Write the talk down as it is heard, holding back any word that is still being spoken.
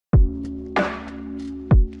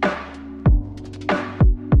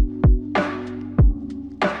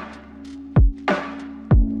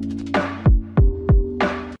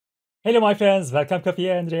Hello my friends, welcome Coffee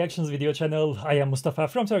and Reactions video channel. I am Mustafa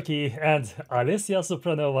from Turkey and Alisa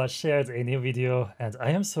Supronova shared a new video and I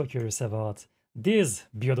am so curious about this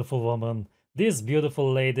beautiful woman, this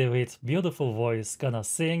beautiful lady with beautiful voice gonna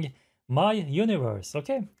sing My Universe.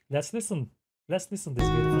 Okay, let's listen this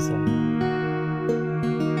beautiful song.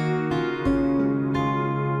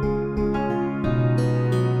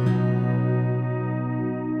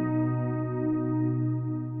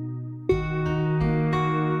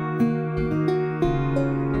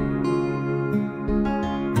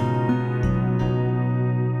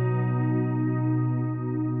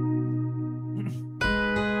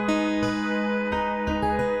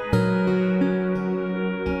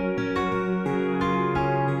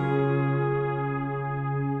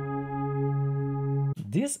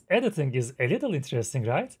 This editing is a little interesting,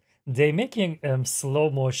 right? They're making slow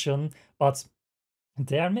motion, but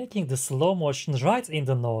they are making the slow motion right in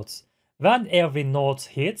the notes. When every note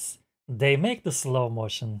hits, they make the slow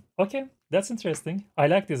motion. Okay, that's interesting. I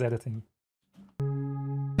like this editing.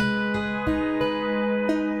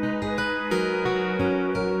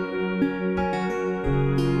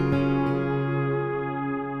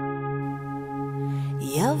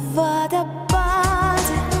 Я в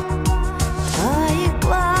водопаде твоих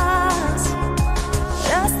глаз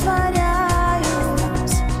растворяюсь,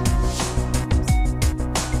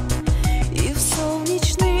 и в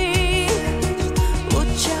солнечных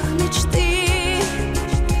лучах мечты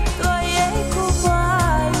твоей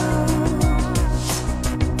купаюсь.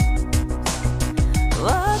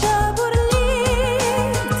 Вода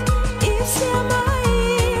бурлит, и все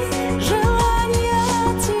мои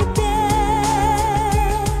желания тебе.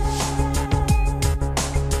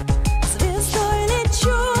 Звездой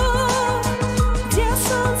лечу, где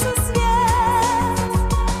солнце свет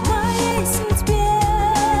в моей судьбе.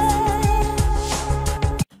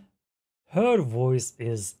 Her voice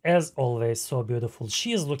is, as always, so beautiful.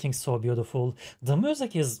 She is looking so beautiful. The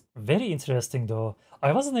music is very interesting, though.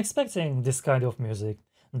 I wasn't expecting this kind of music.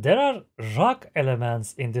 There are rock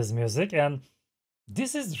elements in this music, and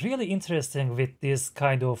this is really interesting with this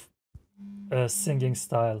kind of singing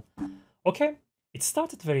style. Okay, it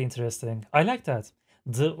started very interesting. I like that.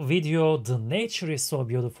 The video, the nature is so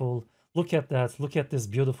beautiful. Look at that. Look at this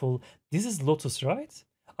beautiful. This is lotus, right?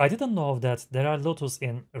 I didn't know that there are lotus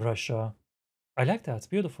in Russia. I like that.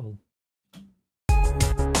 Beautiful.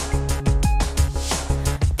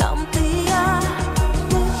 Там ты и я,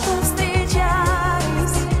 мы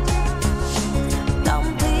повстречались.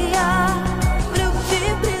 Там ты и я в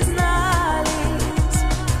любви признались.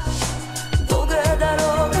 Долгая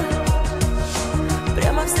дорога,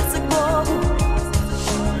 прямо в сердце к Богу,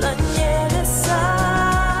 на небеса.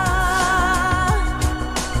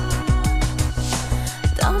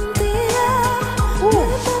 Там ты и я, мы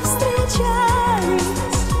повстречались.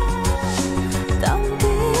 Там ты и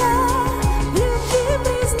я в любви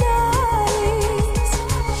признались.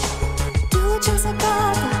 Ты в лучах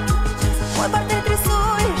заката мой портрет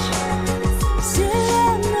рисуешь.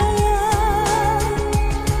 Вселенная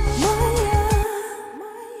моя.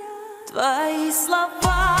 Твои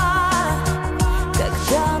слова,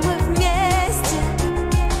 когда мы вместе,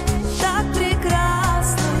 так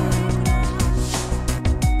прекрасны.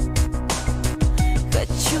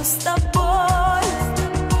 Хочу с тобой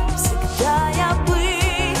всегда я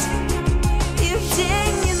быть и в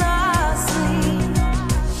день ненастный.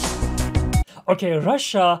 Okay,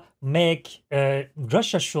 Russia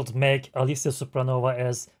should make Alisa Supronova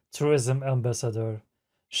as tourism ambassador.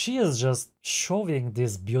 She is just showing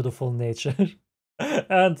this beautiful nature,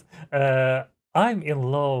 and I'm in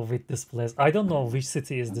love with this place. I don't know which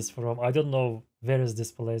city is this from. I don't know where is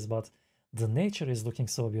this place, but the nature is looking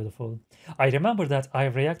so beautiful. I remember that I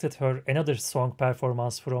reacted her another song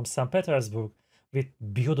performance from St. Petersburg with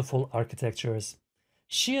beautiful architectures.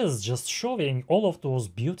 She is just showing all of those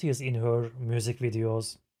beauties in her music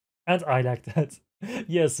videos, and I like that.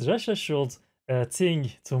 Yes, Russia should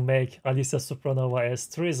think to make Alisa Supronova as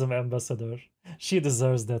tourism ambassador. She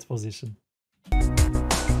deserves that position.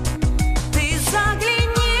 Ты загляни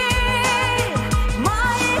в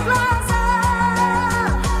мои глаза,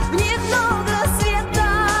 в них много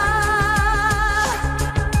света,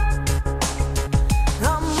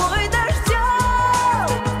 а мой дождем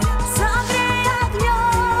согрей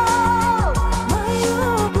огнем мою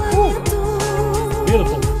планету.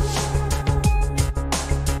 Beautiful.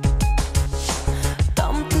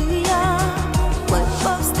 Там ты и я, мы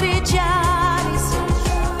повстречались.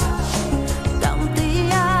 Там ты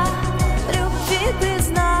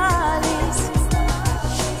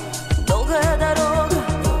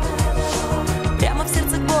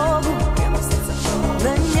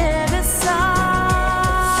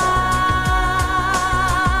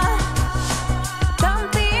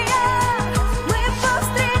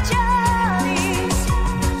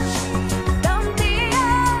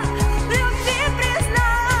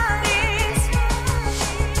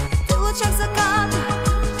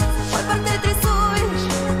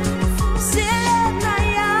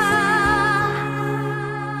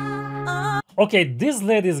Okay, this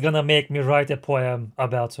lady is gonna make me write a poem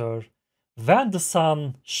about her. When the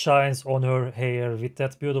sun shines on her hair with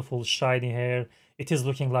that beautiful shiny hair, it is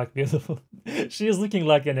looking like beautiful. She is looking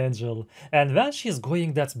like an angel. And when she's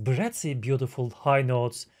going that breathy, beautiful high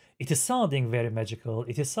notes, it is sounding very magical.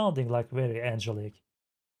 It is sounding like very angelic.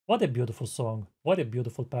 What a beautiful song. What a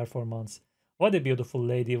beautiful performance. What a beautiful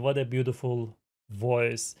lady. What a beautiful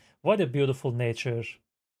voice. What a beautiful nature.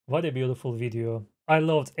 What a beautiful video. I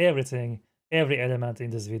loved everything, every element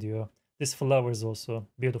in this video. These flowers also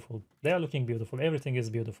beautiful. They are looking beautiful. Everything is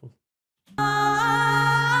beautiful.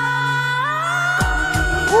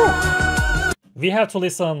 We have to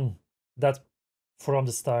listen that from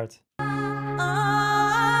the start.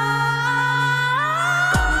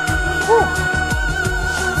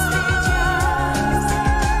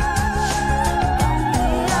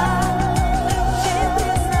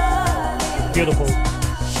 Beautiful.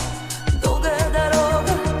 Долгая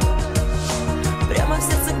дорога прямо в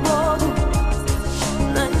сердце к Богу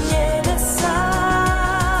на небеса.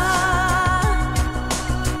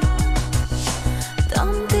 Там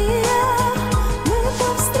ты и я, мы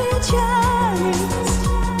повстречались.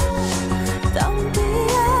 Там ты и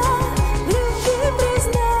я в любви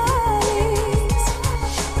признались.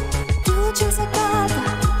 Ты лучи заката,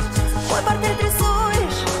 мой портрет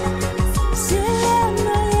рисуешь.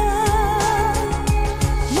 Вселенная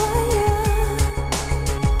моя.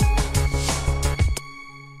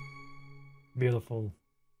 Beautiful.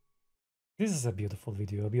 This is a beautiful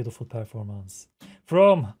video, a beautiful performance.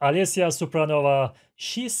 From Alisa Supronova,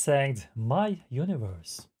 she sang My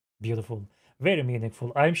Universe. Beautiful, very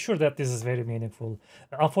meaningful. I'm sure that this is very meaningful.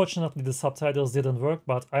 Unfortunately, the subtitles didn't work,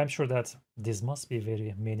 but I'm sure that this must be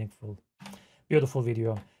very meaningful. Beautiful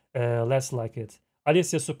video. Let's like it.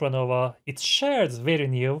 Alisa Supronova, it's shared very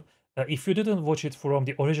new. If you didn't watch it from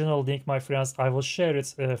the original link, my friends, I will share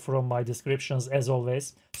it from my descriptions as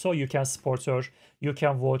always, so you can support her. You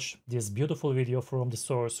can watch this beautiful video from the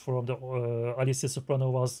source, from the Alisa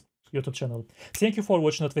Supronova's YouTube channel. Thank you for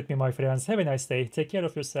watching it with me, my friends. Have a nice day. Take care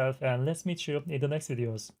of yourself, and let's meet you in the next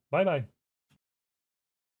videos. Bye bye.